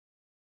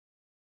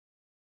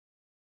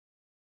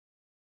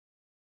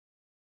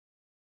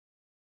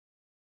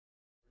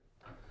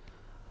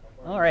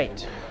All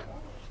right.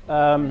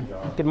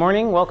 Good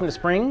morning. Welcome to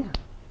spring.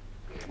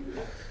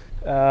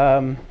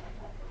 There'll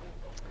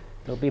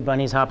be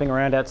bunnies hopping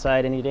around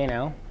outside any day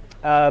now.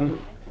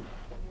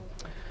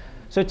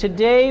 So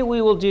today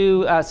we will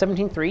do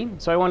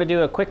 17.3. So I want to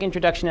do a quick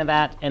introduction of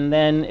that, and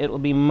then it will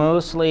be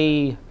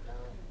mostly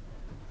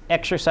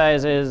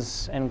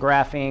exercises and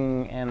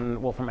graphing and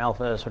Wolfram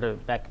Alpha sort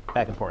of back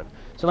and forth.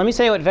 So let me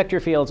say what vector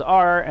fields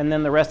are, and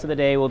then the rest of the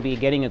day will be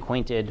getting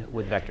acquainted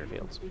with vector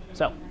fields.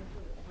 So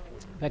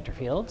vector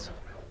fields.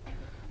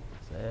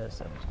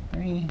 So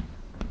 17.3.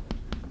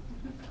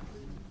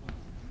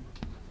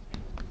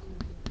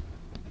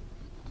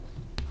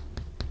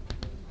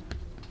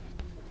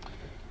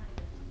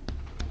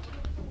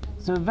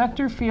 So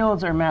vector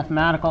fields are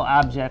mathematical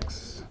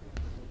objects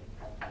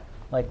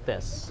like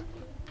this.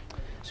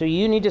 So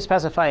you need to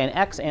specify an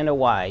x and a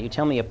y. You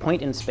tell me a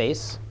point in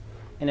space,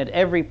 and at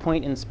every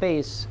point in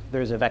space,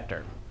 there's a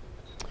vector.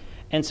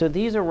 And so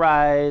these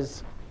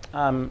arise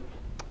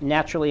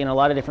naturally in a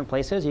lot of different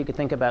places. You could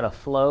think about a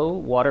flow,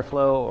 water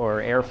flow, or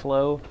air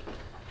flow.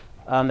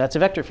 That's a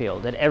vector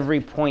field. At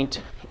every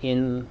point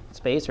in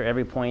space, or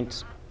every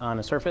point on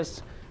a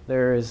surface,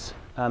 there's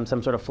some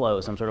sort of flow,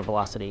 some sort of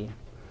velocity.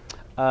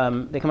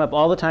 They come up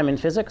all the time in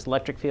physics.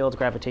 Electric fields,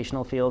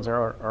 gravitational fields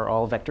are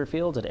all vector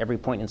fields. At every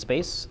point in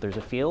space, there's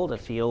a field. A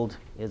field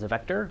is a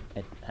vector.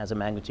 It has a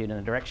magnitude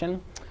and a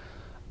direction.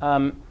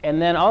 And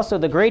then also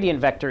the gradient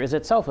vector is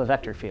itself a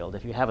vector field.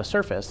 If you have a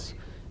surface,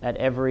 at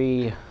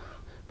every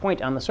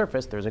point on the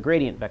surface, there's a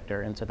gradient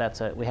vector. And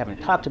so we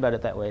haven't talked about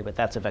it that way, but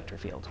that's a vector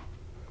field.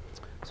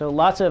 So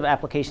lots of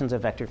applications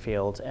of vector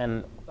fields.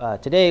 And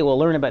today we'll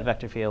learn about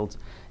vector fields.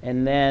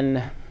 And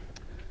then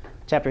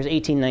chapters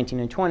 18,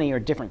 19, and 20 are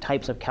different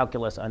types of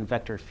calculus on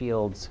vector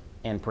fields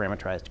and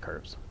parameterized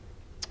curves.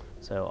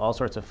 So all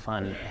sorts of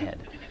fun ahead.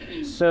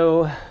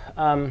 So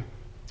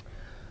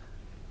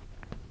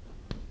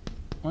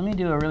let me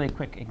do a really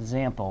quick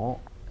example.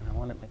 And I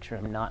want to make sure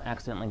I'm not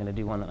accidentally going to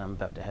do one that I'm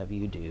about to have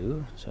you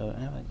do. So I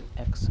have an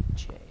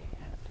xj.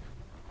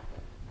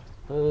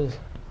 Suppose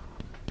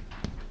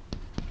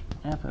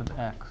f of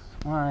x,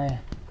 y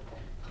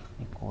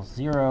equals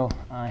 0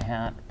 I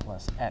hat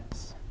plus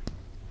x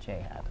j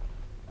hat.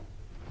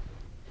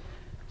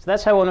 So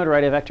that's how one would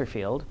write a vector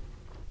field.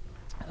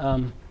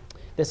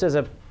 This is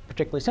a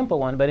particularly simple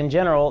one, but in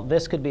general,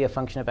 this could be a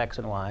function of x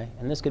and y,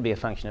 and this could be a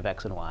function of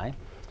x and y.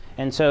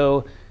 And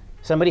so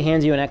somebody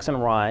hands you an x and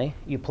y,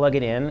 you plug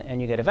it in,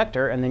 and you get a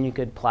vector, and then you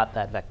could plot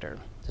that vector.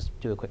 Just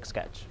do a quick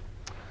sketch.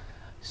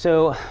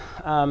 So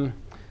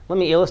let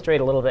me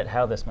illustrate a little bit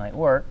how this might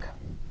work.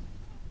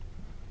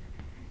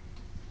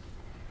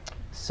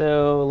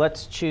 So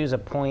let's choose a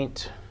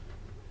point.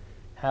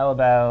 How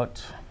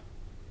about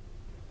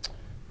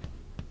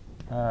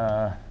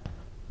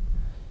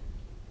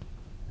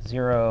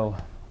 0,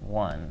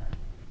 1.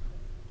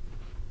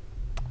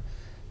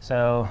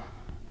 So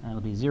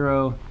that'll be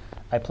 0.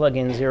 I plug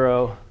in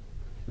 0,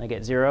 and I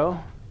get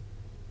 0.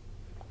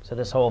 So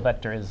this whole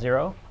vector is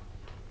 0.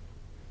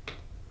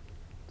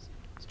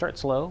 Start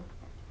slow.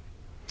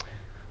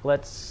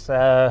 Let's,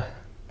 well,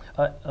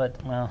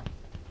 I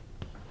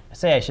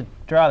say I should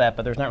draw that,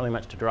 but there's not really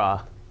much to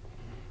draw.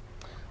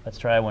 Let's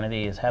try one of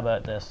these. How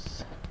about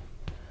this?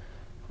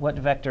 What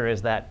vector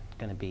is that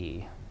going to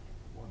be?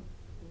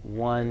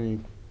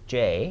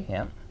 1j.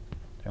 Yeah.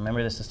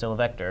 Remember, this is still a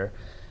vector.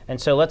 And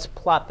so let's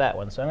plot that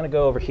one. So I'm going to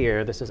go over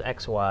here. This is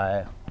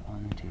xy.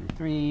 1, 2,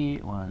 3,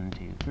 1,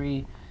 2,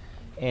 3.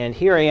 And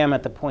here I am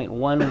at the point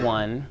 1,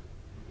 1.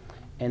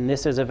 And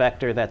this is a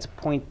vector that's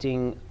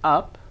pointing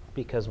up,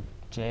 because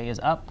j is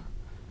up,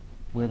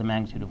 with a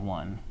magnitude of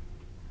 1.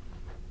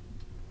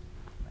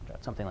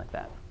 Something like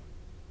that.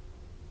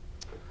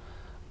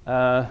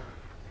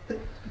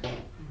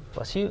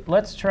 Bless you.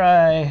 Let's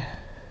try,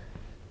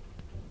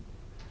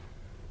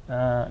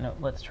 no,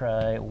 let's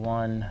try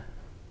 1,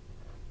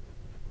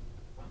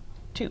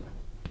 2.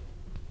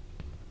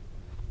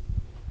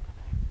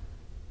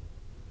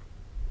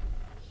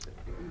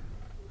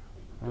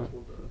 Let's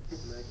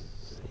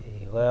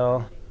see.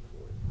 Well,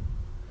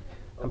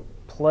 I'm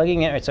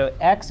plugging in. Right, so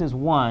x is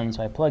 1,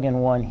 so I plug in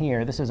 1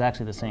 here. This is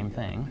actually the same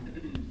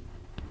thing.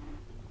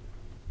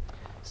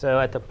 So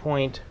at the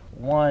point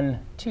 1,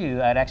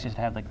 2, I'd actually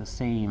have like the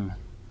same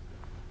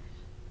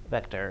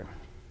vector.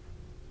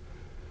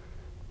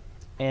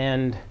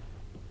 And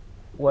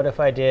what if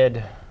I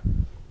did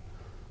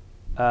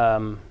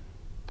 1,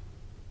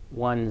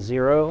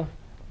 0?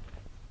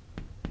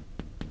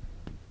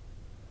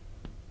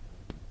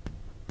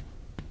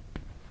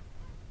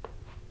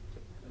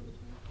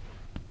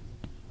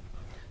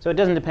 So it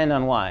doesn't depend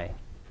on y,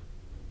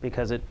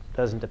 because it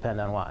doesn't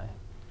depend on y.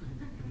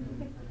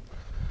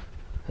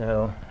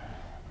 So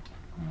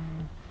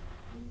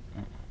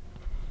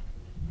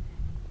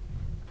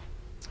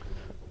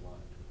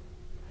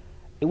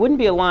it wouldn't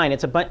be a line.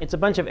 It's a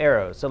bunch of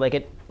arrows. So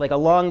like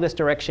along this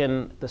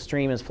direction, the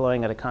stream is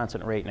flowing at a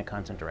constant rate in a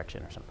constant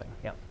direction or something.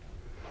 Yeah.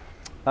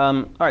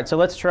 All right. So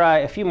let's try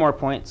a few more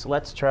points.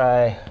 Let's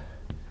try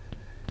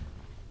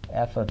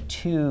f of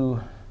 2,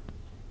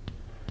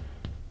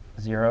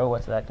 0,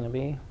 what's that going to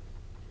be?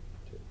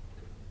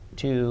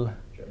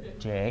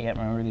 2j. Yep,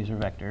 remember these are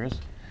vectors.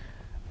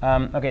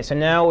 OK, so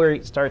now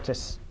we start to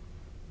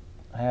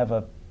I have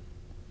a,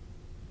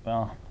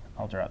 well,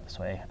 I'll draw it this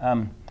way.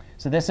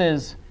 So this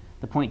is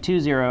the point 2,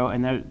 0,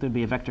 and there'd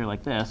be a vector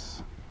like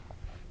this.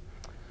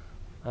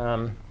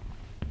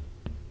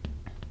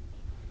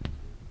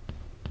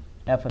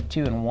 F of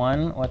 2 and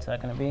 1, what's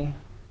that going to be?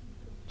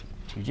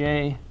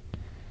 2j.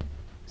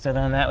 So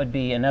then that would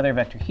be another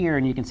vector here,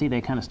 and you can see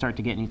they kind of start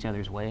to get in each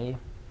other's way.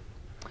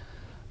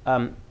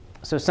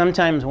 So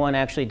sometimes one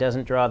actually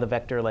doesn't draw the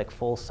vector like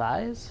full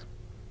size,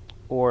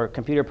 or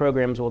computer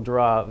programs will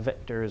draw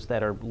vectors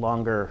that are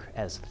longer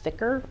as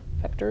thicker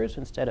vectors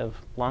instead of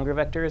longer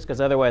vectors,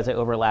 because otherwise they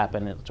overlap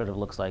and it sort of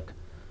looks like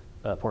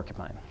a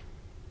porcupine.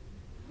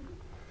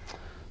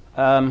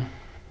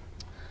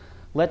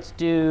 Let's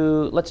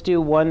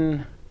do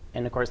one,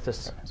 and of course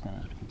this is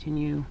going to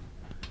continue.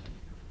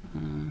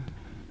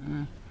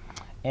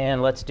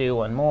 And let's do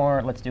one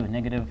more. Let's do a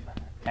negative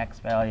x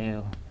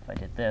value. If I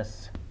did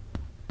this,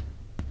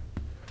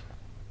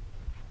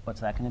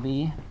 what's that going to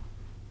be?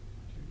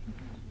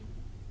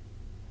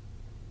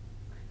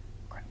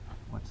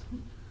 What's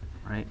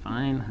right?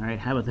 Fine. All right.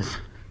 How about this?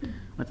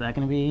 What's that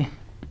going to be?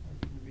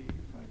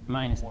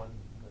 Minus one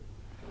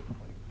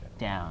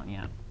down.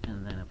 Yeah.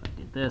 And then if I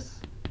did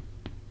this,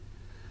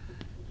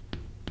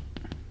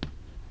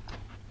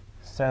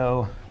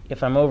 so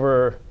if I'm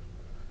over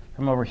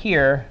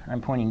here, I'm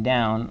pointing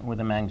down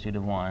with a magnitude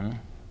of 1.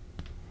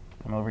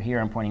 From over here,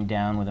 I'm pointing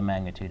down with a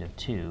magnitude of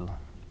 2.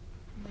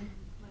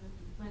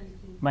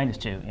 Minus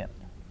 2, yep.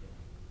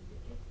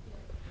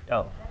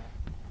 Oh,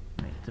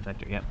 right, it's a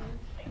vector, yep.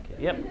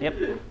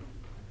 Yep.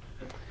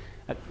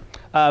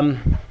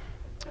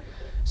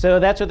 So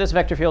that's what this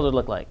vector field would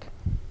look like.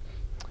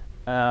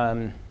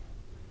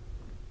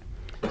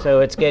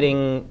 So it's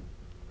getting,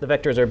 the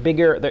vectors are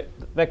bigger. The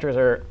vectors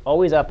are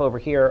always up over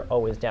here,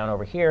 always down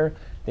over here.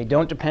 They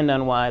don't depend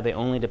on y. They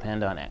only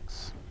depend on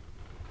x.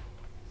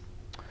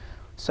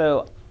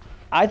 So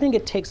I think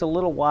it takes a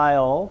little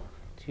while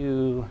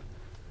to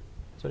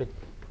sort of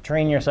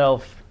train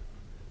yourself,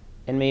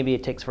 and maybe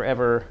it takes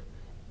forever.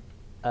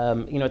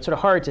 It's sort of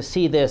hard to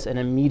see this and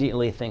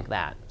immediately think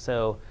that.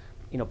 So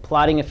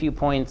plotting a few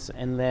points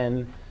and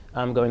then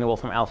going to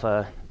Wolfram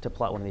Alpha to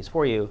plot one of these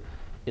for you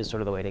is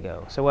sort of the way to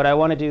go. So what I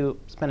want to do,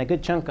 spend a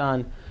good chunk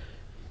on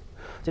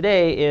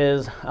today,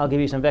 is I'll give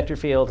you some vector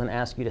fields and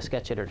ask you to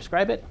sketch it or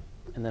describe it,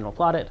 and then we'll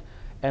plot it.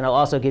 And I'll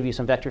also give you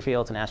some vector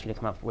fields and ask you to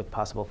come up with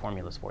possible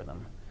formulas for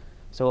them.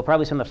 So we'll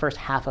probably spend the first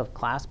half of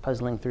class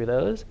puzzling through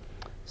those.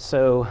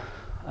 So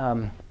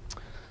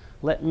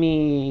let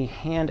me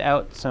hand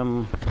out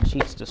some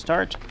sheets to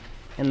start.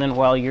 And then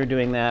while you're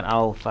doing that,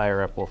 I'll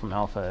fire up Wolfram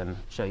Alpha and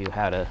show you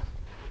how to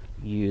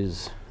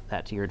use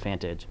that to your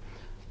advantage.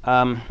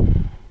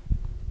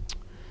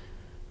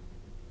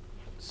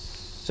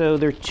 So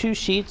there are two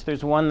sheets.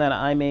 There's one that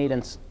I made,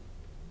 and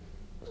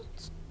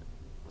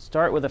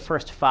start with the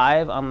first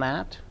 5 on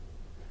that.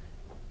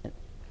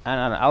 I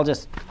don't know. I'll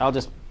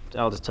just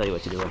tell you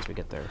what to do once we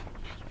get there.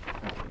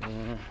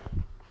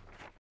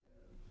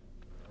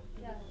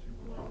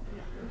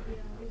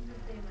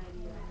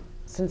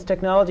 Since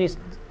technology's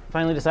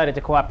finally decided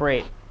to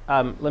cooperate,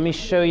 let me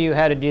show you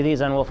how to do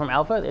these on Wolfram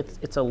Alpha.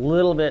 It's a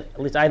little bit,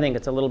 at least I think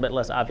it's a little bit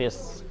less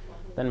obvious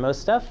than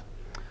most stuff.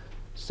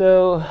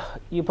 So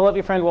you pull up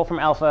your friend Wolfram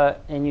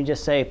Alpha, and you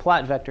just say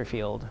plot vector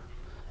field.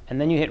 And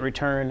then you hit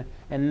return,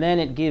 and then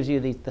it gives you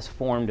this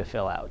form to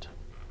fill out.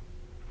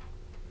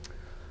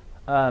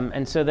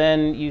 And so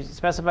then you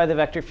specify the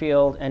vector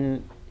field,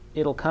 and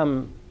it'll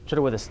come sort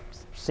of with a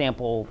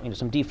sample,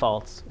 some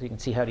defaults, so you can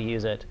see how to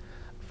use it.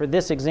 For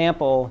this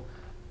example,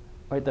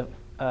 right, the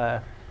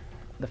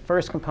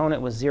first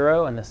component was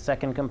 0, and the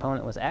second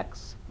component was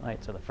x.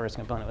 Right, so the first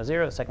component was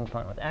 0, the second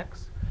component was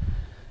x.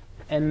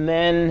 And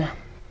then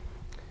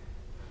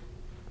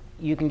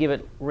you can give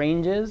it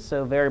ranges.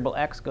 So variable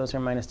x goes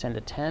from -10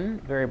 to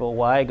 10. Variable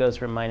y goes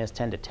from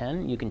 -10 to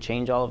 10. You can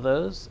change all of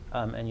those,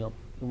 and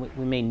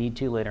we may need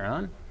to later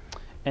on.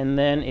 And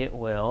then it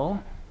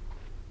will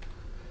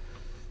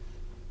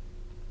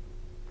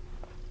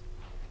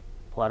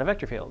plot a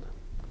vector field.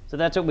 So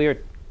that's what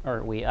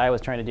I was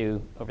trying to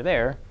do over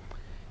there.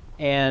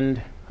 And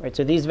right,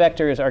 so these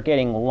vectors are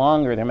getting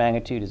longer. Their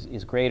magnitude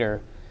is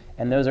greater.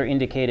 And those are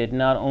indicated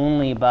not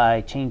only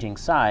by changing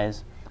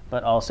size,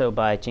 but also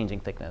by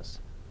changing thickness.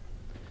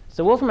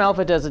 So Wolfram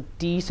Alpha does a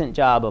decent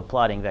job of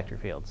plotting vector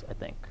fields, I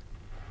think.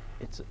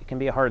 It can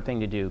be a hard thing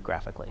to do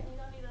graphically. And you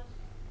don't need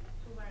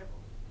two variables.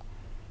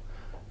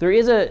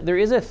 There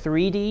is a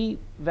 3D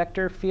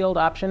vector field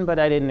option, but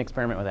I didn't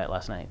experiment with that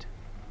last night.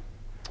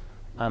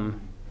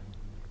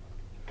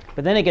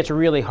 But then it gets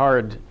really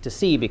hard to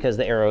see because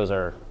the arrows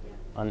are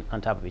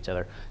on top of each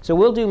other. So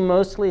we'll do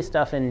mostly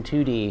stuff in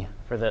 2D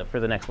for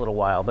the next little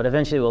while, but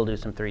eventually we'll do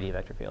some 3D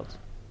vector fields.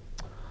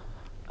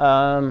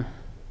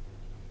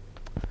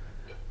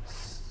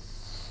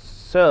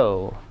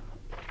 So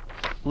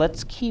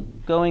let's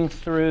keep going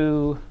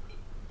through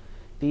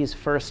these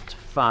first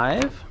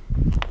 5.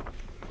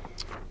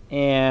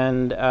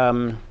 And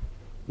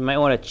you might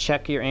want to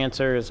check your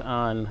answers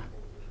on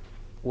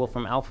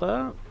Wolfram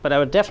Alpha. But I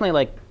would definitely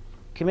like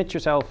commit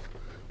yourself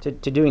to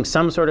doing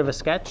some sort of a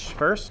sketch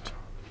first,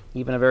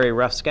 even a very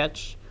rough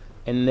sketch,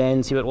 and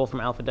then see what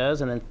Wolfram Alpha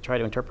does, and then try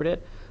to interpret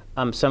it.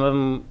 Some of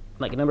them,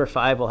 like number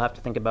 5, we'll have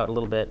to think about a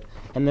little bit.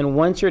 And then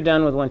once you're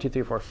done with 1, 2,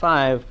 3, 4,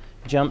 5,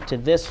 jump to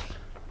this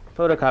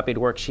photocopied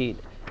worksheet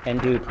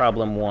and do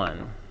problem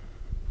 1.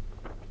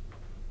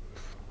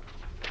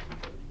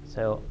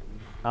 So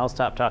I'll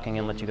stop talking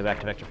and let you go back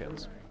to vector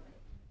fields.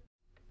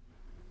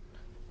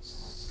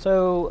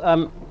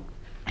 So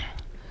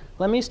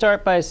let me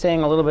start by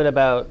saying a little bit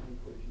about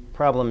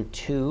problem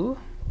 2.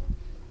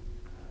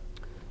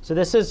 So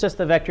this is just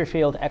the vector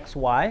field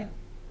xy.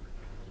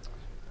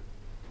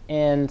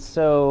 And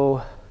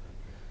so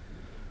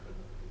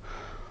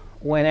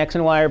when x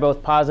and y are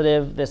both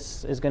positive,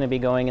 this is going to be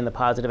going in the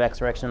positive x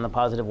direction and the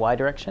positive y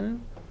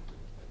direction.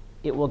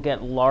 It will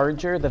get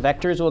larger. The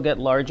vectors will get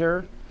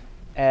larger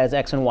as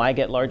x and y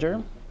get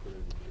larger.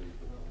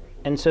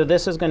 And so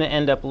this is going to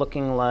end up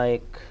looking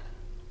like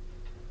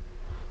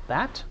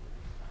that.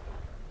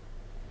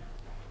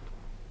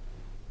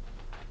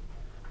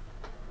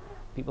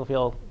 People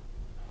feel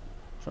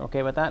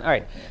OK with that? All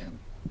right.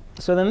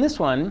 So then this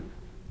one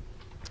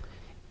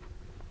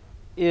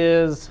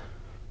is,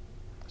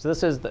 so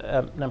this is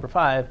the, number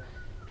 5,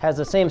 has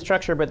the same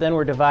structure, but then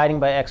we're dividing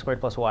by x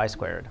squared plus y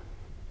squared.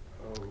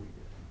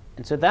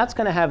 And so that's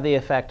going to have the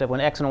effect of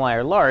when x and y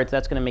are large,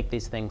 that's going to make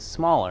these things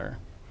smaller.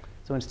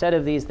 So instead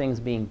of these things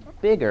being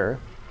bigger,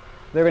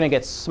 they're going to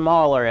get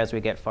smaller as we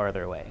get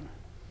farther away.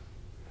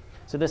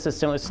 So this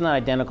is it's not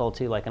identical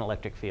to like an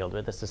electric field,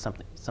 but this is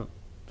something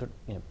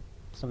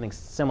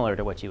similar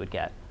to what you would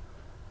get.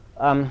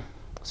 So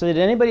did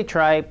anybody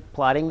try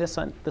plotting this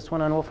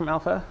one on Wolfram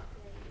Alpha?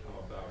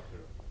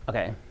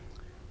 OK.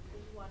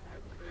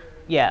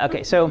 Yeah.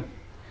 OK. So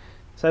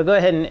go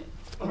ahead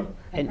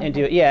and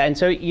do it. Yeah. And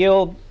so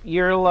you're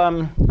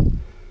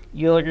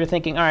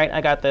thinking, all right,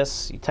 I got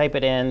this. You type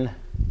it in,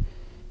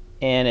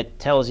 and it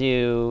tells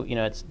you,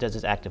 it does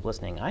this active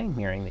listening. I'm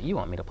hearing that you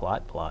want me to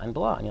plot blah and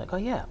blah. And you're like, oh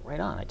yeah, right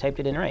on. I typed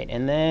it in right.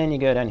 And then you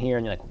go down here,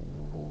 and you're like,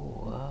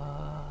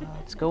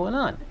 what's going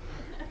on?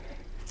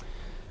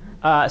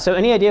 So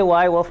any idea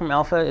why Wolfram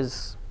Alpha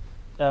is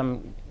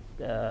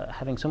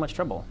having so much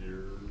trouble?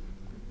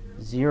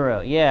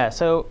 0. Yeah.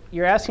 So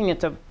you're asking it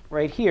to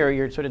right here.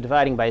 You're sort of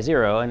dividing by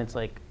 0, and it's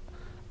like,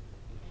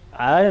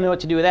 I don't know what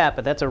to do with that,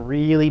 but that's a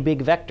really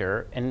big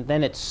vector, and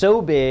then it's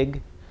so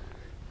big,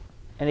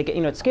 and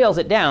it scales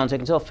it down so it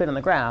can still fit on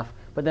the graph.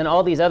 But then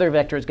all these other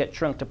vectors get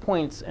shrunk to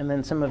points, and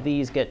then some of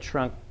these get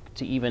shrunk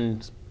to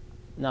even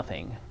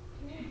nothing.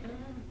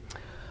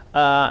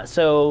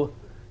 So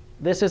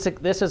this is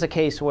a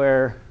case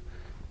where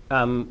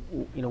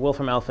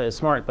Wolfram Alpha is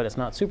smart, but it's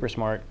not super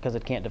smart because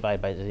it can't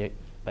divide by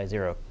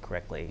 0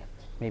 correctly.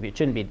 Maybe it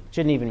shouldn't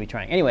even be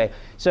trying. Anyway,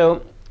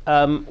 so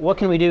what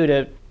can we do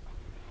to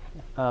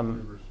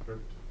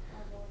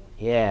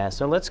yeah,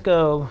 so let's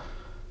do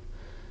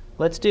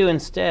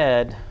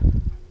instead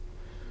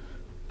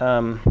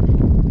like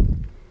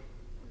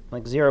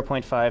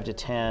 0.5 to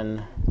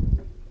 10,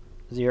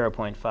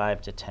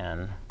 0.5 to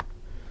 10.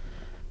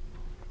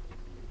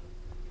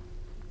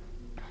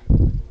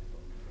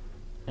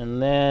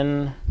 And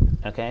then,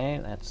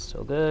 OK, that's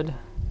so good.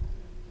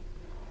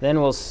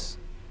 Then we'll still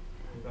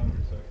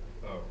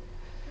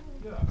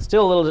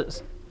a little.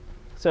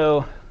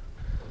 So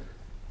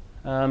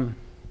a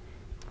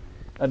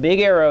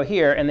big arrow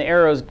here, and the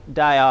arrows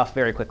die off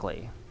very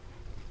quickly.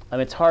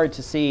 It's hard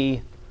to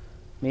see.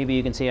 Maybe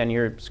you can see on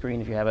your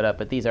screen if you have it up,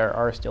 but these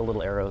are still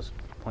little arrows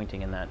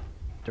pointing in that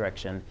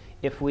direction.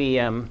 If we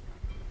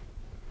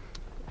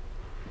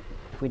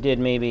did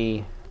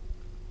maybe.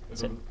 It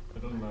doesn't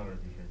matter if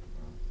you shrink it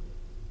down.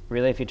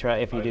 Really, if you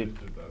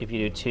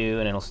do 2,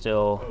 and it'll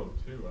still. Oh,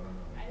 2. I don't know.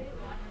 I did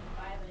 1 and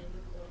 5, and it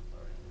was still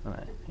 4. All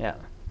right. Yeah.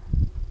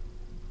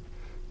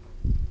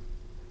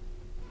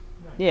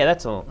 Yeah,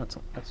 that's sort of,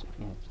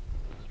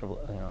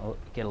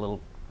 get a little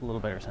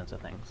better sense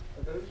of things.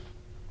 Are those,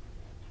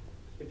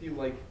 if you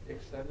like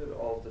extended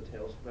all of the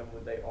tails from them,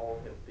 would they all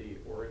hit the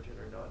origin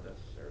or not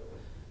necessarily?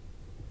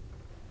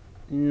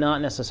 Not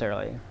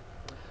necessarily.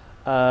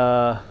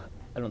 I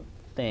don't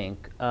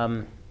think.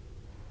 And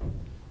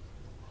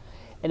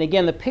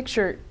again, the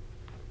picture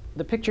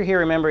here,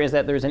 remember, is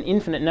that there's an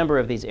infinite number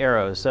of these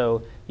arrows.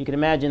 So you can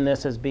imagine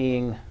this as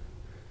being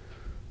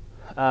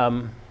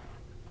some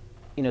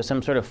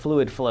sort of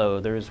fluid flow.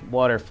 There's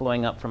water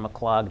flowing up from a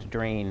clogged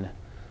drain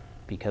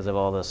because of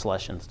all the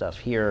slush and stuff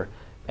here.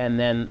 And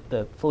then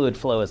the fluid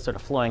flow is sort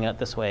of flowing out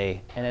this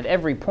way. And at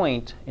every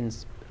point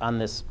on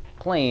this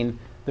plane,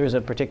 there's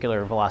a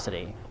particular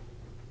velocity.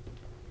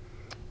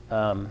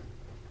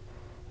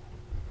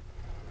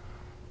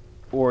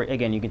 Or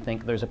again, you can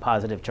think there's a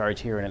positive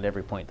charge here, and at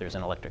every point there's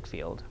an electric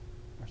field,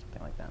 or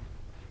something like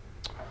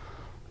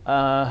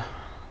that.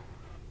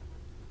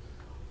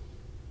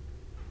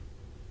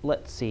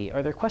 Let's see.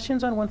 Are there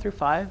questions on 1 through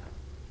 5?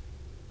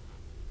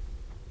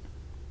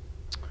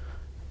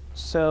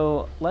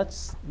 So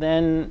let's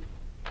then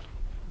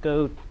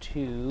go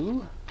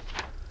to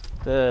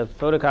the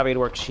photocopied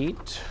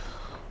worksheet,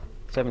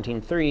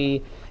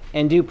 17.3,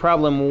 and do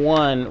problem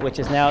 1, which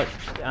is now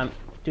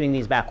doing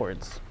these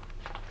backwards.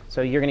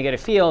 So you're going to get a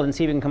field and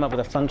see if you can come up with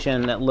a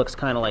function that looks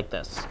kind of like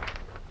this.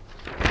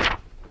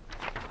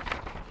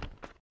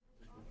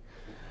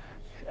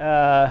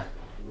 All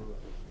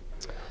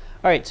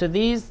right, so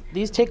these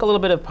take a little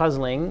bit of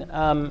puzzling.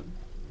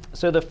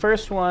 So the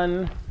first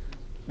one,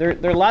 there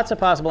are lots of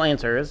possible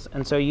answers,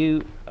 and so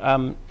you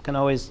can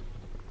always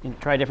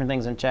try different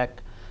things and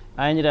check.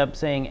 I ended up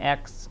saying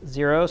x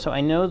 0, so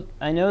I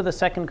know the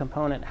second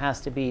component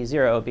has to be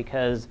 0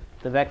 because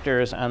the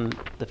vectors on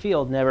the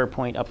field never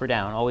point up or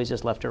down, always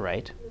just left or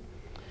right.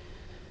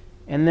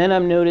 And then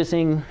I'm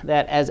noticing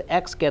that as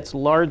x gets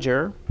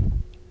larger,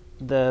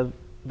 the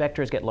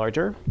vectors get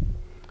larger,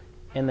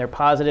 and they're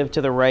positive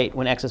to the right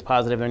when x is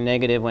positive, or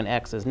negative when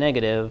x is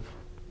negative.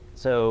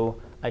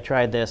 So I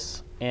tried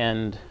this,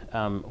 and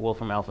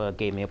Wolfram Alpha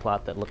gave me a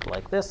plot that looked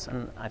like this,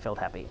 and I felt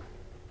happy.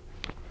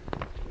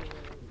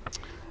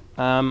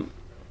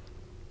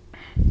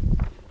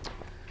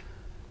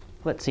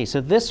 Let's see.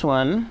 So this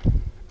one,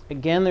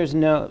 again, there's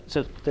no.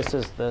 So this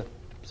is the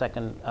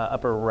second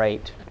upper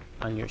right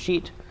on your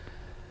sheet.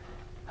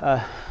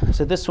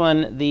 So this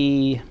one,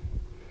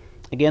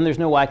 again, there's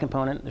no y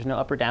component. There's no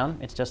up or down.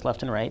 It's just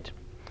left and right.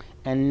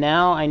 And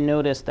now I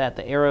notice that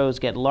the arrows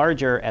get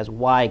larger as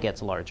y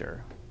gets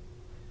larger.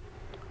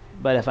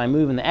 But if I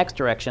move in the x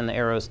direction, the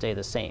arrows stay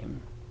the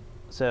same.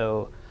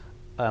 So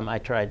I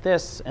tried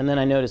this, and then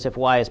I notice if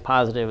y is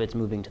positive, it's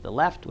moving to the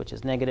left, which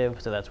is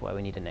negative. So that's why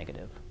we need a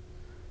negative.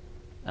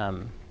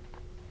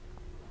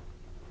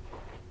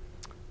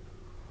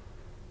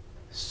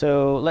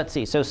 So let's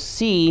see. So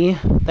C,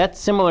 that's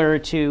similar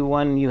to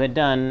one you had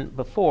done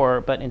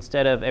before, but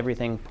instead of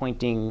everything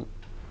pointing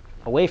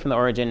away from the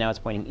origin, now it's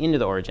pointing into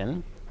the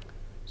origin.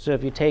 So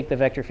if you take the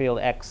vector field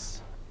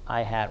x,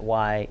 I hat,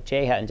 y,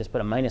 j hat, and just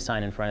put a minus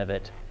sign in front of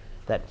it,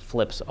 that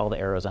flips all the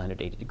arrows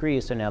 180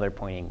 degrees, so now they're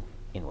pointing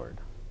inward.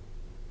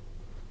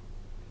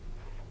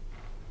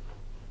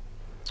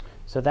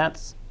 So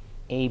that's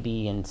A,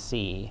 B, and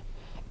C.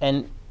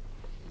 And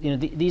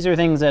these are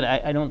things that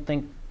I don't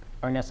think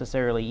are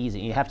necessarily easy.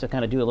 You have to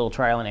kind of do a little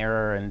trial and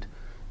error and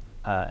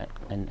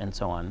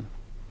so on.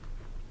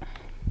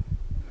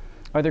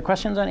 Are there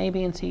questions on A,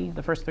 B, and C,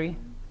 the first three?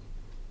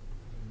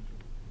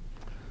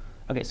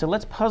 OK, so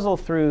let's puzzle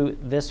through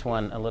this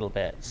one a little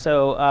bit.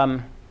 So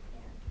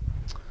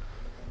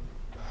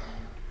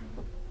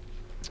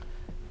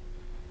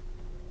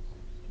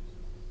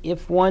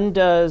if one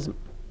does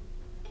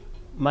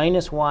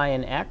minus y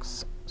and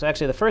x, so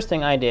actually the first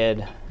thing I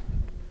did,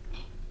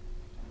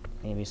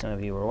 maybe some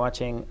of you were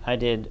watching, I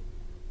did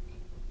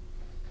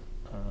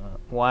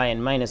y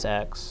and minus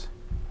x.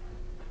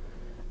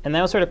 And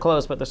that was sort of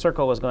close, but the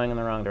circle was going in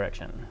the wrong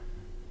direction.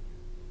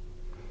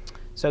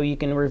 So you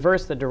can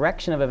reverse the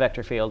direction of a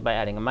vector field by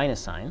adding a minus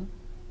sign,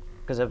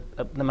 because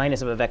the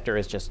minus of a vector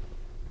is just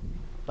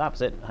the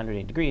opposite,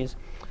 180 degrees.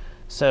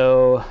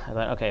 So I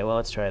thought, OK, well,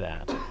 let's try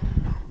that.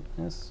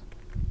 Yes.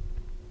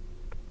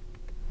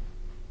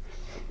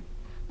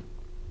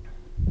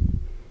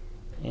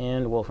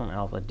 And Wolfram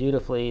Alpha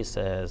dutifully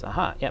says,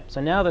 aha, yep,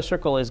 so now the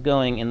circle is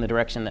going in the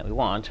direction that we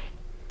want.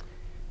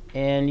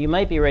 And you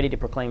might be ready to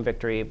proclaim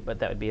victory, but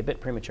that would be a bit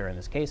premature in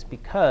this case,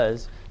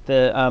 because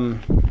the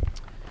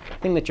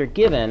thing that you're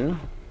given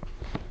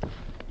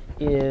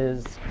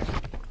is,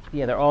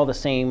 yeah, they're all the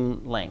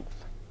same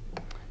length.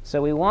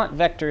 So we want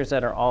vectors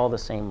that are all the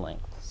same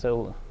length.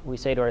 So we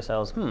say to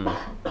ourselves,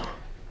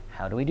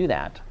 how do we do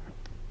that?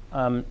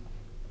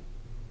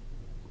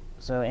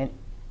 So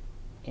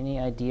any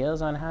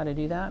ideas on how to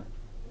do that?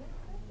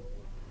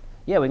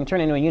 Yeah, we can turn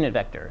it into a unit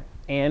vector.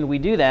 And we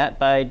do that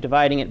by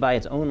dividing it by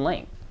its own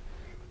length.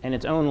 And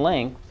its own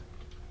length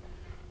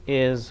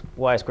is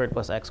y squared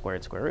plus x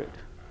squared square root.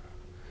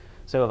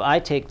 So if I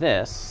take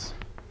this,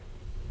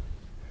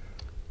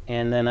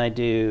 and then I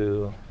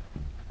do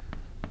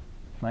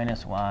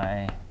minus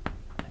y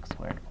x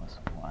squared plus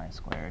y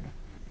squared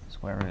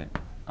square root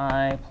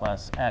I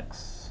plus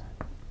x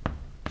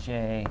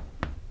j,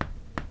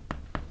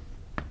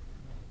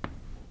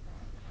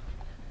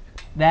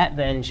 that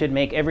then should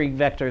make every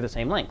vector the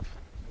same length.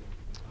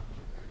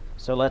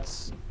 So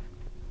let's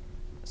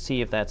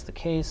see if that's the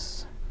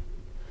case.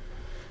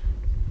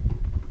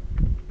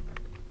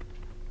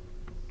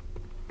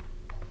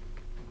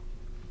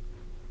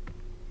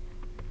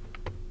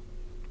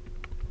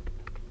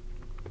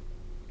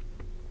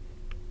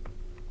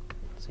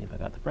 Let's see if I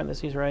got the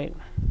parentheses right.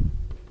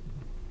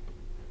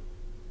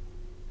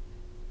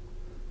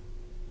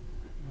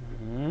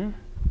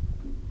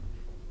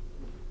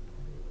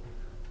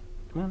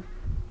 Come on.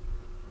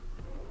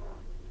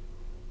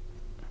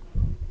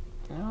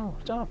 No,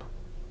 stop.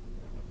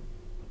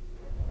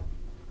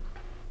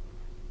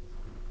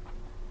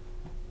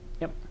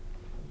 Yep.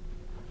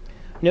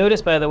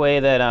 Notice, by the way,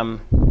 that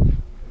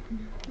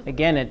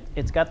again,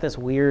 it's got this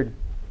weird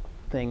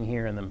thing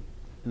here in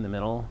the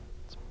middle.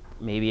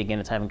 Maybe again,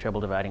 it's having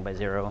trouble dividing by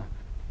 0.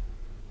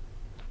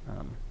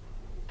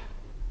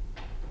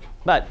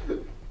 But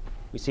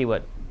we see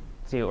what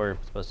we're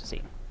supposed to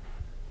see.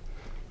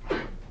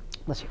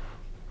 Let's see.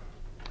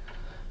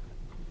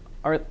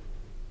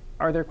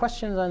 Are there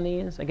questions on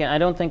these? Again, I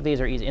don't think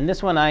these are easy. In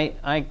this one,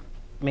 I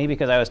maybe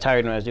because I was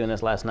tired when I was doing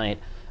this last night,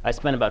 I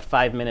spent about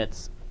 5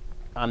 minutes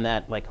on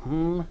that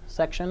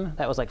section.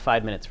 That was like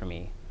 5 minutes for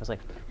me. I was like,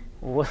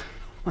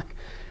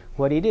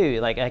 what do you do?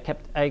 Like I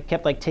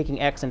kept like taking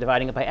x and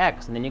dividing it by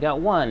x, and then you got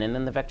 1, and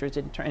then the vectors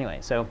didn't turn anyway.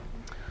 So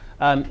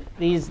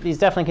these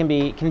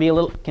definitely can be a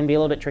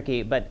little bit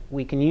tricky, but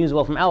we can use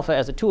Wolfram Alpha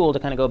as a tool to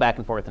kind of go back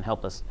and forth and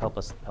help us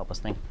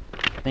think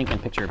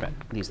and picture about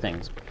these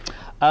things.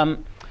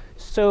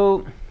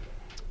 So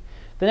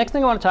the next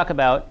thing I want to talk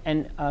about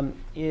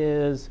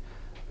is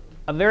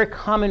a very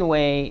common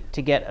way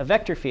to get a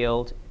vector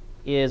field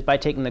is by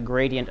taking the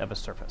gradient of a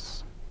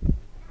surface.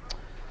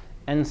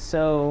 And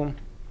so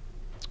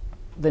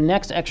the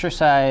next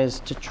exercise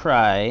to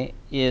try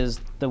is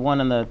the one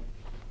on the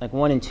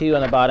 1 and 2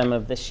 on the bottom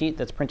of this sheet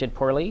that's printed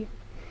poorly.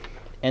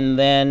 And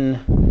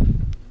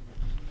then,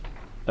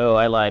 oh,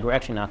 I lied. We're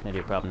actually not going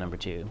to do problem number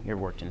 2. You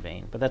worked in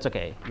vain. But that's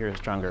OK. You're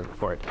stronger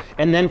for it.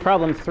 And then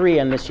problem 3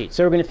 on this sheet.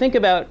 So we're going to think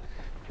about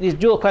these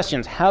dual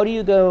questions. How do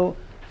you go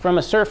from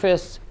a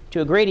surface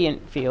to a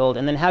gradient field?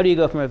 And then how do you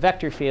go from a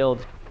vector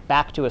field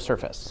back to a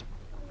surface?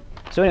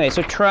 So anyway,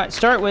 so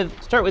start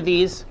with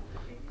these.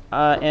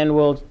 And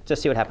we'll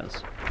just see what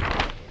happens.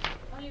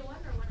 Only 1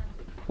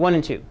 or 1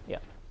 and 2? 1 and 2, yeah.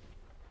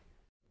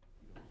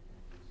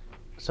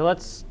 So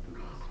let's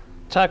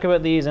talk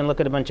about these and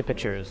look at a bunch of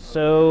pictures.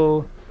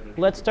 So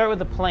let's start with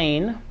the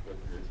plane.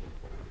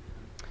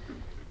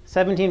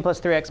 17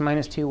 plus 3x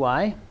minus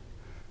 2y.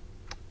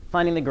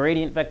 Finding the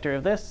gradient vector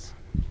of this,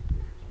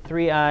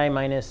 3i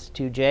minus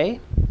 2j.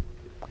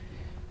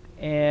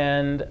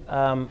 And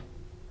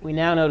we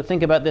now know to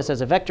think about this as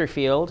a vector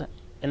field.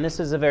 And this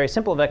is a very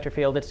simple vector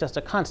field. It's just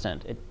a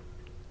constant.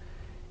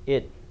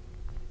 It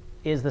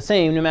is the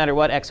same no matter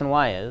what x and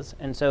y is.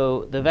 And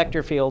so the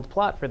vector field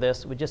plot for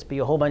this would just be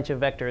a whole bunch of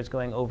vectors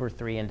going over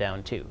 3 and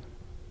down 2,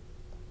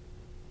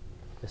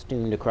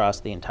 festooned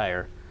across the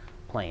entire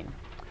plane.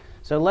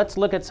 So let's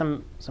look at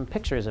some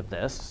pictures of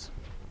this.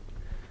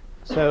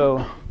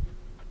 So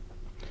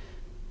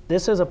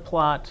this is a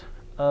plot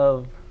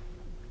of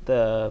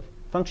the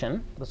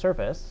function, the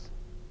surface.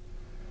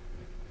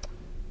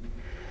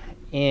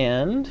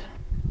 And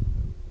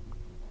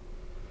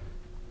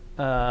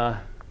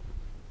let's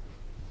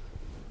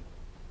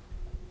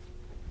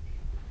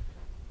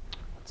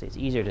see, it's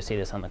easier to see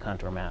this on the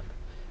contour map.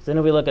 So then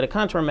if we look at a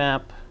contour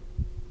map,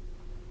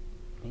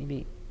 maybe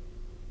you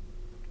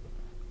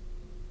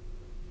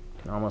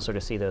can almost sort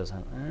of see those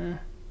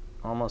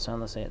almost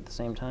on at the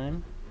same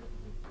time.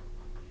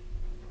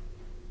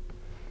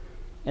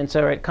 And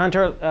so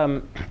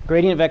contour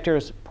gradient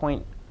vectors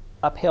point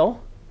uphill.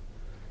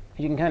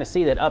 You can kind of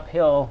see that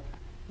uphill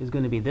is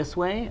going to be this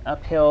way.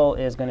 Uphill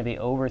is going to be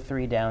over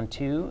 3, down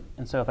 2.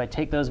 And so if I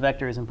take those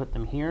vectors and put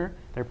them here,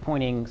 they're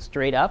pointing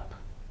straight up,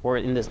 or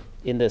in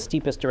the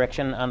steepest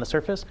direction on the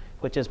surface,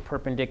 which is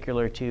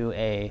perpendicular to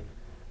a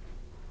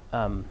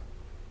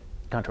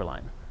contour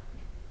line.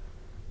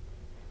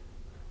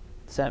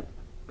 Does that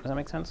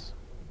make sense?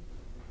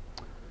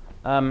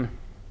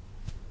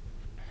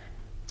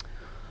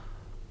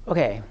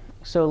 OK,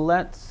 so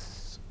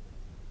let's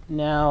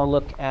now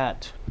look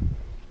at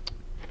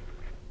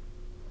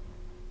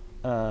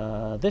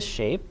this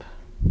shape.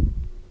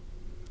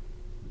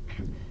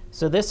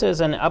 So this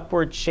is an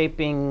upward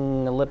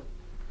shaping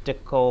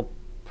elliptical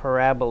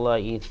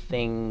parabola-y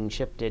thing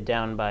shifted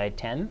down by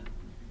 10.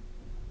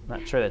 I'm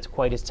not sure that's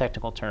quite its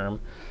technical term,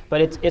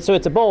 but it's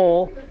a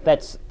bowl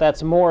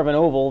that's more of an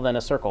oval than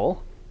a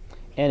circle,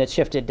 and it's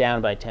shifted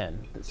down by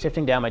 10.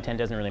 Shifting down by 10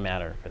 doesn't really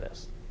matter for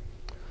this.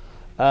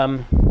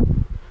 And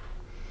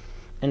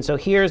so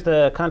here's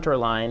the contour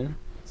line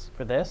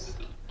for this.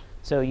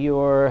 So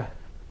you're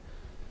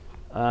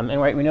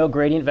and we know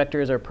gradient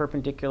vectors are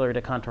perpendicular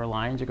to contour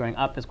lines. You're going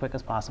up as quick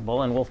as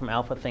possible. And Wolfram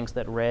Alpha thinks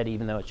that red,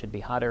 even though it should be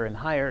hotter and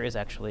higher, is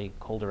actually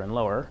colder and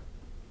lower.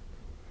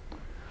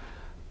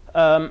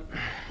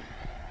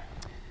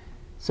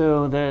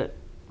 So the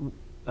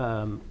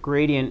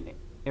gradient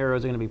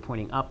arrows are going to be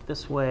pointing up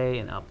this way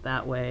and up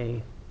that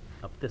way,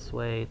 up this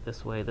way,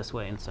 this way, this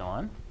way, and so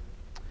on.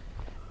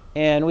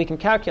 And we can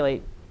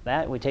calculate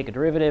that. We take a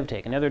derivative,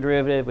 take another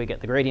derivative, we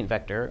get the gradient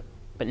vector.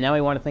 But now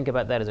we want to think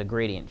about that as a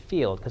gradient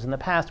field, because in the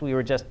past we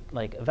were just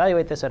like,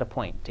 evaluate this at a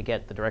point to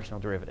get the directional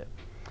derivative.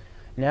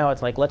 Now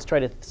it's like, let's try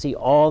to see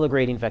all the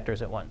gradient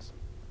vectors at once.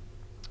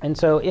 And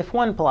so if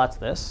one plots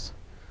this,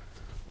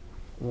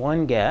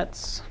 one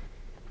gets,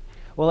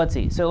 well, let's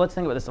see. So let's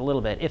think about this a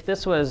little bit. If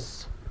this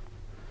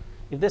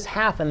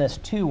half and this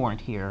 2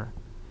 weren't here,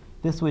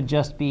 this would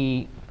just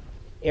be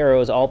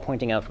arrows all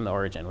pointing out from the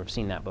origin. We've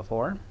seen that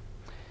before.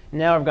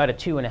 Now I've got a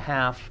 2 and a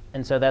half,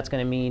 and so that's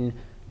going to mean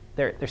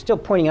they're still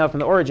pointing out from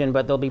the origin,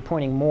 but they'll be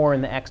pointing more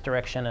in the x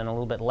direction and a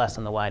little bit less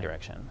in the y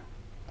direction.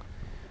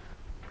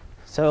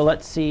 So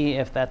let's see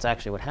if that's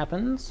actually what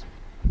happens.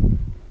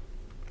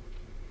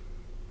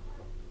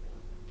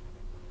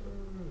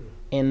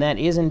 And that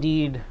is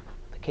indeed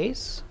the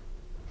case.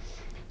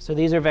 So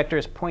these are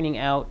vectors pointing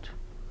out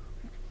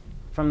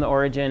from the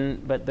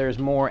origin, but there's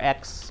more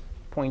x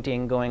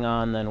pointing going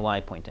on than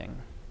y pointing.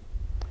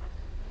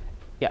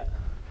 Yeah.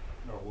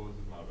 No, well, this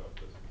is not about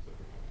this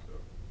specifically. So.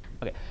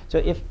 Okay. So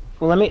if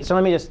let me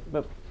just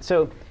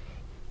so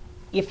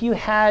if you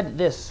had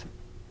this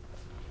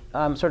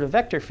sort of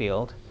vector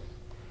field,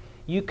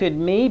 you could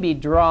maybe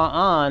draw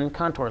on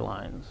contour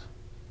lines.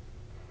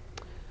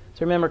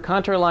 So remember,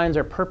 contour lines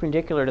are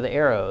perpendicular to the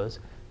arrows.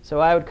 So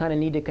I would kind of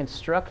need to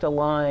construct a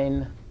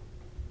line,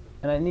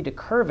 and I need to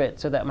curve it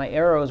so that my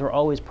arrows were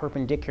always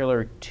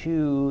perpendicular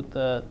to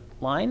the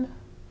line.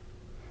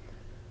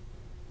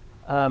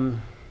 So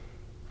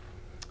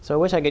I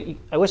wish I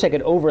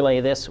could overlay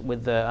this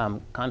with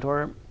the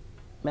contour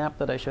map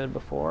that I showed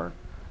before.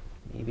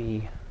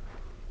 Maybe.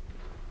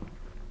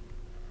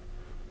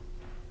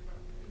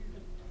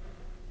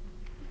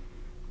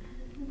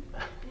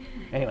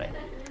 Anyway,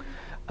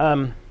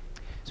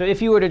 so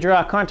if you were to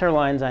draw contour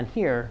lines on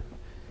here,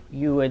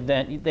 you would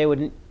then they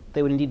would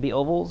indeed be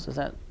ovals. Is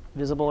that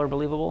visible or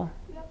believable?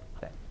 Yep.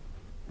 Okay.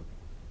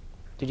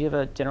 Did you have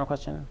a general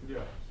question? Yeah.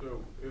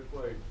 So if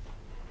like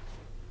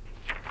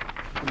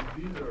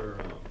these are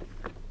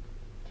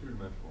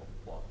two-dimensional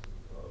plots,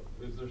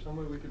 is there some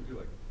way we could do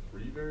like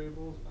 3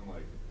 variables and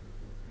like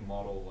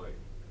model like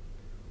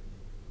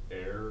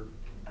air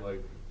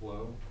like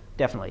flow?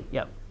 Definitely.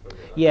 Yep. Okay,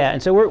 Yeah,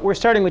 and so we're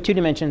starting with 2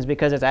 dimensions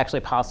because it's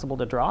actually possible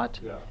to draw it,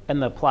 Yeah. and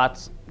the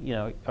plots,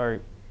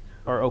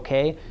 are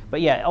okay.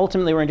 But yeah,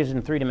 ultimately we're interested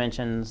in 3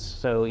 dimensions,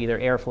 so either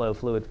airflow,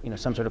 fluid,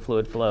 some sort of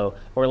fluid flow,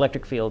 or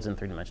electric fields in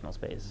 3-dimensional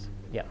space.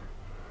 Yeah.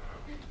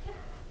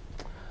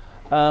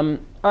 All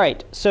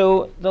right.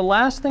 So the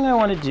last thing I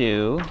want to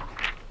do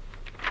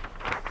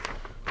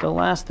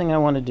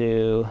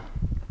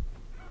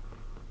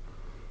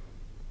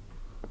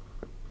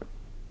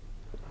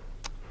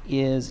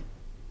is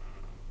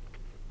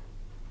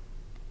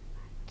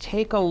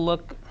take a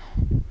look.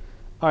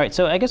 All right,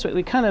 so I guess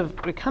we kind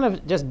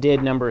of just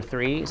did number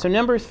 3. So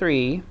number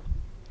 3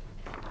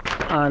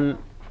 on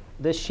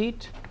this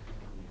sheet.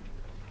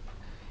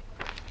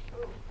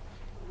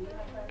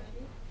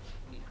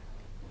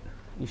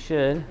 You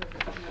should.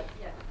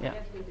 Yeah.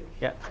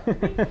 Yeah.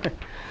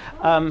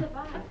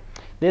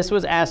 This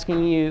was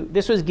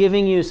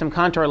giving you some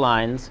contour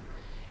lines,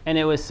 and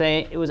it was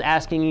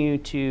asking you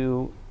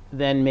to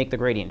then make the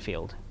gradient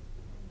field,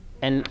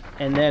 and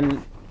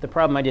then the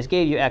problem I just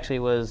gave you actually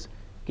was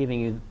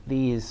giving you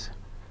these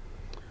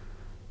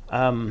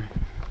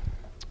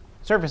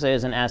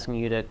surfaces and asking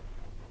you to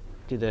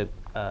do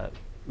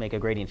make a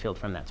gradient field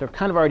from that. So I've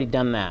kind of already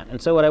done that. And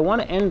so what I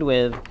want to end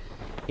with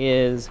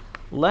is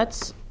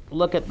let's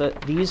look at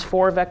these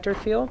 4 vector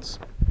fields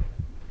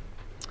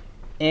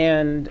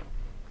and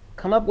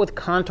come up with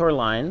contour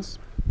lines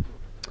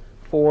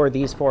for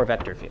these 4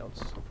 vector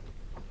fields.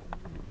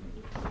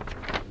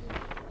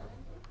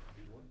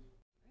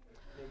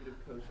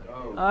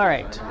 All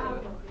right,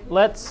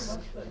 let's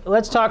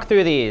talk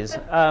through these.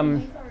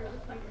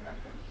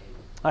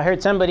 I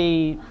heard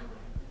somebody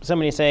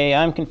say,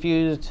 "I'm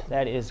confused."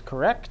 That is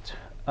correct.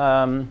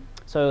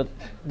 So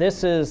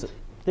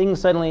things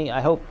suddenly,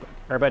 I hope,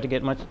 are about to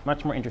get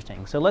much more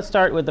interesting. So let's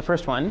start with the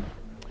first one.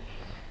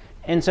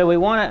 And so we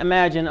want to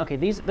imagine, okay,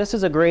 this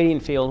is a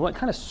gradient field. What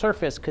kind of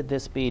surface could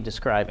this be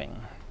describing?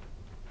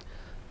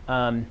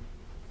 So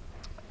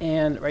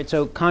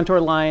contour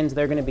lines,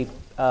 they're going to be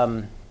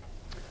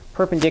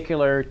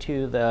perpendicular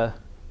to the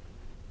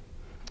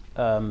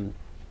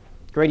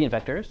gradient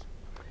vectors.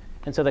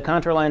 And so the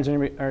contour lines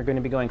are going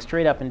to be going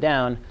straight up and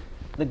down.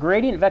 The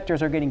gradient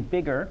vectors are getting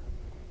bigger.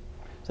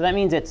 So that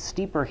means it's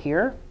steeper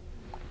here,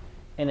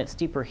 and it's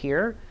steeper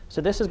here.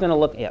 So this is going to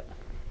look, going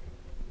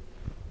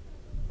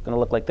to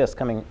look like this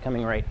coming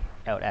right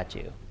out at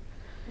you.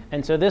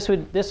 And so this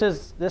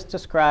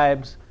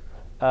describes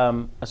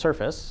a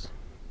surface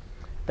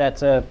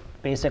that's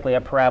basically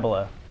a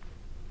parabola,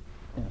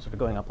 sort of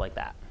going up like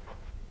that.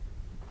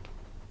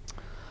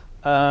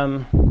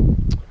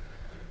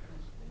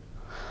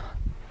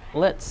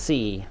 Let's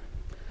see.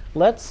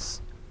 Let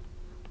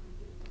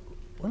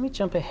me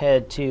jump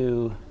ahead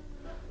to.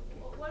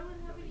 What would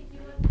happen if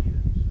you went the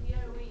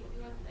other way? If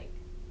you went like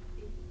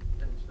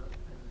the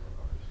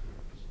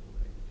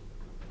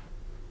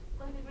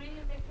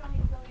gradient vector only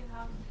tells you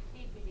how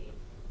steep it is,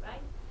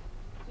 right?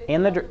 So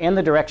And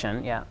the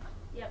direction, yeah.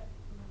 Yep.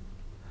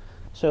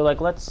 So like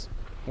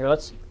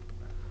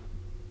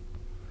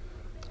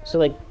so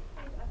like,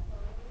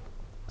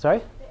 sorry?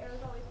 The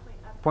arrows always point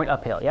up. Point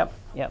uphill, yep.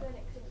 Then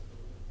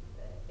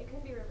it can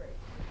be reversed.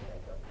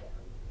 Like go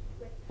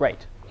down.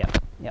 Right, yep.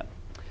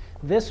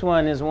 This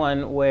one is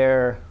one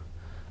where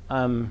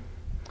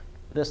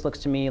this looks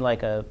to me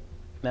like a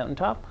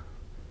mountaintop.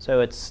 So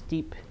it's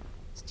steep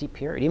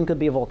here. It even could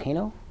be a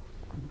volcano.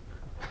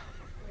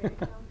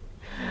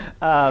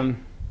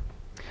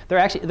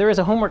 There is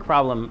a homework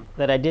problem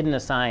that I didn't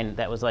assign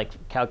that was like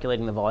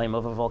calculating the volume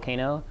of a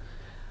volcano,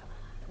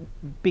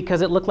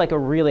 because it looked like a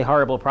really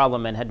horrible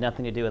problem and had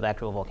nothing to do with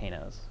actual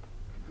volcanoes.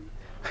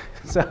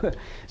 so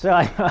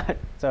I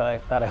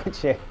thought I would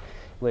share.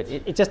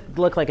 It just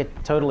looked like a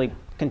totally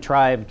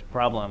contrived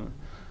problem.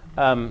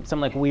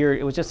 Some like weird,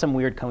 it was just some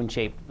weird cone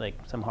shape, like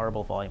some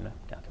horrible volume to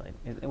calculate.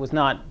 It was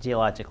not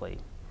geologically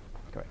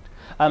correct.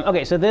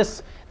 OK, so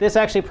this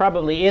actually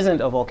probably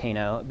isn't a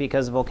volcano,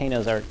 because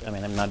volcanoes are, I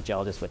mean, I'm not a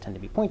geologist, but tend to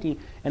be pointy.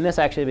 And this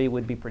actually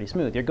would be pretty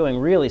smooth. You're going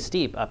really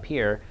steep up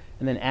here.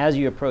 And then as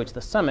you approach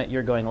the summit,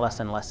 you're going less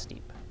and less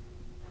steep.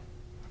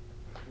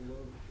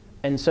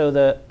 And so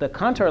the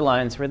contour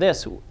lines for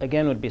this,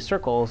 again, would be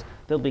circles.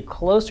 They'll be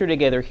closer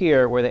together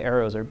here where the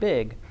arrows are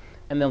big.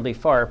 And they'll be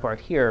far apart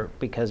here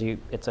because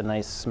it's a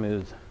nice,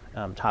 smooth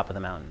top of the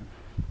mountain.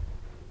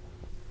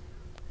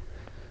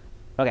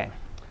 OK,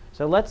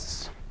 so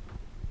let's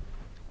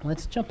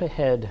jump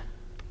ahead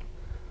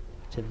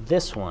to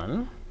this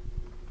one.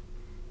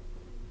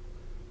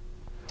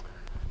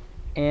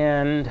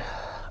 And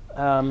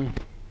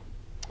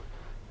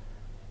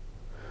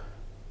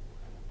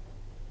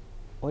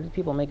what did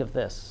people make of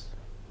this?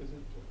 Is it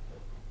just,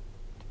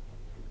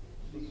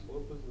 the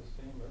slope is the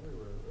same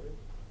everywhere, right?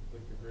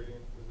 Like the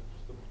gradient, is it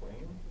just a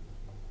plane?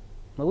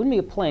 Well, it wouldn't be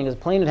a plane, because a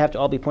plane would have to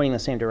all be pointing in the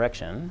same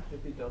direction.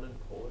 It'd be done in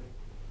polar.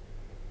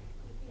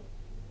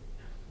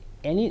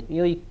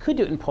 You could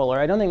do it in polar.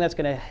 I don't think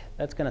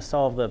that's gonna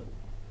solve the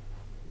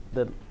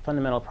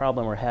fundamental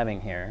problem we're having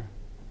here.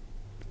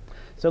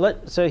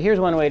 So here's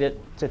one way to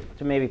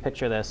maybe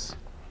picture this.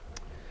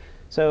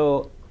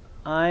 So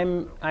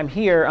I'm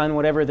here on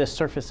whatever this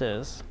surface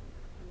is,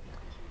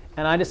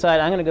 and I decide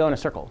I'm going to go in a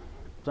circle.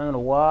 So I'm going to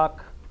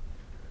walk.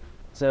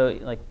 So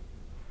like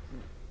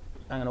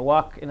I'm going to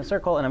walk in a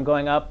circle, and I'm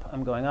going up.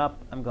 I'm going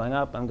up. I'm going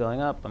up. I'm going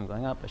up. I'm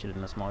going up. I should have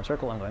done a smaller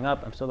circle. I'm going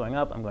up. I'm still going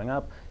up. I'm going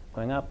up.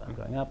 Going up. I'm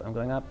going up. I'm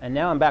going up. And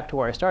now I'm back to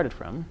where I started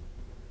from.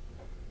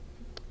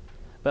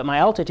 But my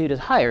altitude is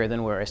higher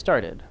than where I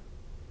started.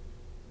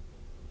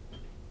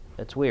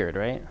 That's weird,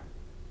 right?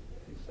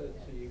 You said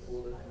c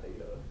equal to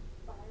theta.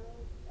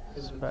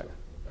 Is it, Right.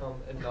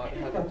 And not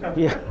having to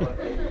Yeah. on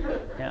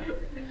Yeah.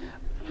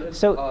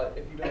 So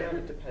if you don't have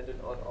it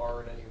dependent on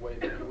r in any way,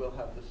 then you will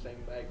have the same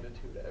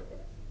magnitude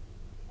everywhere.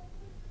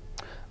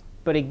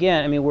 but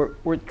again, I mean,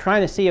 we're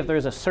trying to see if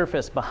there's a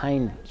surface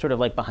behind, sort of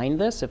like behind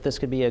this, if this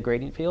could be a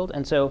gradient field.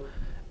 And so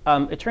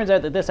it turns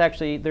out that this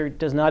actually, there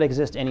does not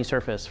exist any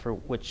surface for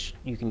which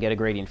you can get a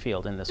gradient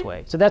field in this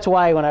way. So that's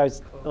why when I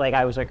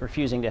was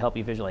refusing to help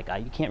you visualize,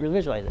 you can't really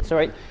visualize it. So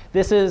right,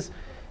 this is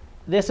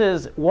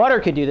water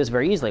could do this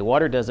very easily.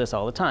 Water does this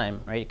all the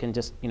time, right? It can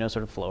just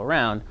sort of flow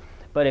around.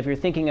 But if you're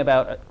thinking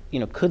about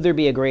could there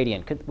be a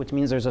gradient, which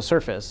means there's a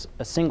surface,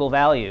 a single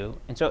value,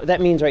 and so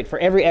that means right for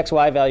every x,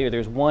 y value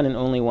there's one and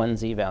only one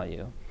z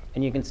value.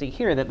 And you can see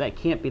here that that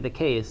can't be the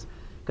case,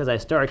 because I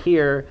start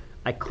here,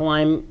 I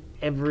climb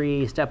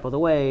every step of the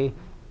way,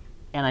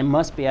 and I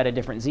must be at a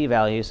different z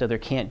value, so there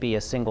can't be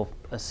a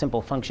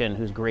simple function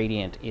whose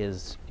gradient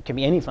is, it can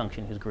be any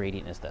function whose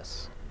gradient is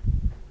this.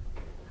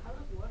 How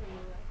does water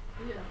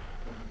do that?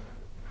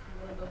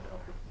 Yeah.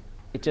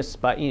 It just,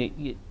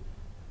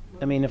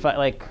 I mean, if I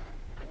like,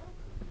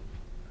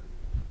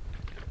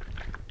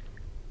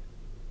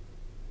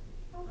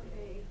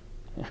 Okay.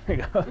 there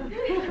you go.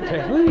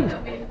 Woo,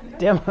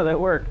 demo, that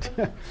worked.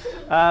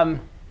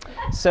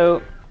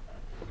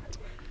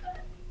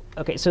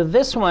 OK, so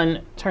this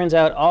one turns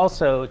out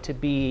also to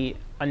be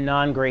a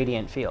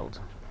non-gradient field.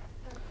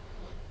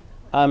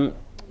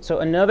 So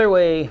another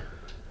way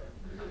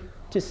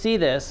to see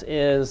this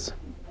is,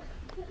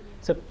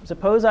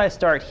 suppose I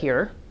start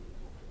here,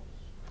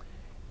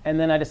 and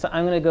then I decide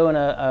I'm going to go in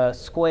a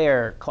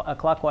square, a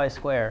clockwise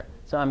square.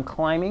 So I'm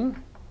climbing.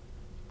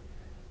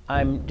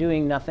 I'm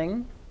doing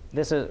nothing.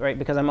 This is right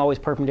because I'm always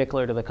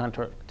perpendicular to the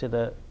contour, to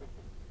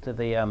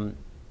the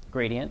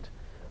gradient.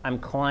 I'm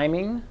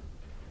climbing.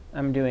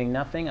 I'm doing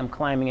nothing. I'm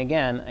climbing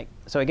again.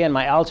 So again,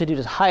 my altitude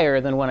is higher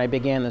than when I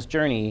began this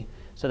journey.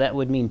 So that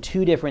would mean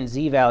two different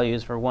z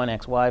values for one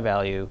x, y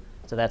value.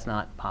 So that's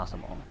not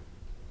possible.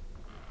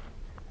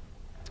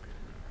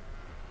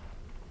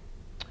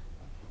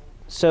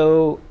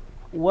 So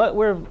what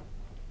we've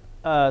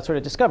sort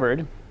of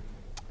discovered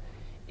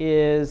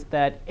is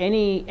that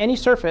any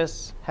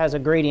surface has a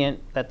gradient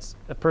that's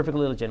a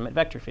perfectly legitimate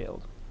vector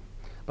field.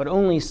 But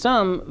only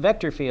some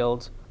vector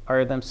fields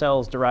are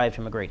themselves derived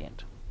from a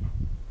gradient.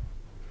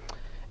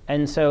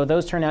 And so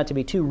those turn out to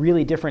be two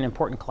really different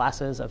important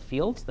classes of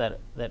fields that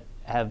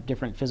have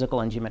different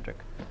physical and geometric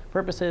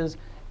purposes.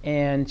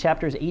 And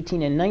chapters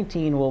 18 and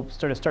 19 will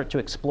sort of start to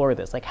explore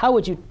this. Like, how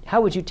would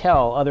you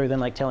tell, other than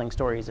like telling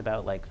stories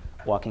about like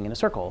walking in a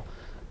circle?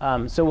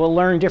 So we'll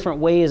learn different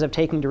ways of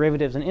taking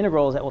derivatives and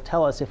integrals that will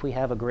tell us if we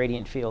have a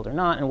gradient field or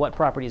not, and what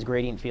properties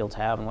gradient fields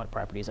have and what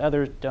properties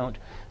others don't.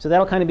 So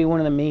that'll kind of be one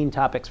of the main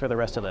topics for the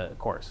rest of the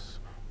course.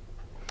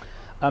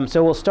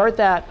 So we'll start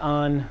that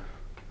on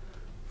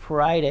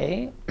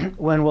Friday,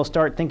 when we'll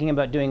start thinking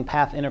about doing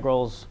path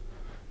integrals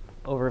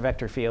over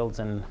vector fields,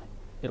 and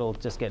it'll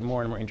just get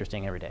more and more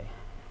interesting every day.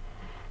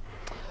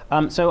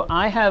 So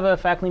I have a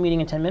faculty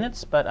meeting in 10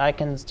 minutes, but I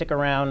can stick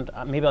around.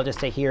 Maybe I'll just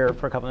stay here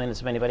for a couple of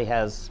minutes if anybody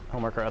has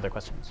homework or other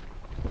questions.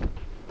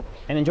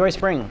 And enjoy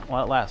spring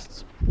while it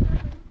lasts.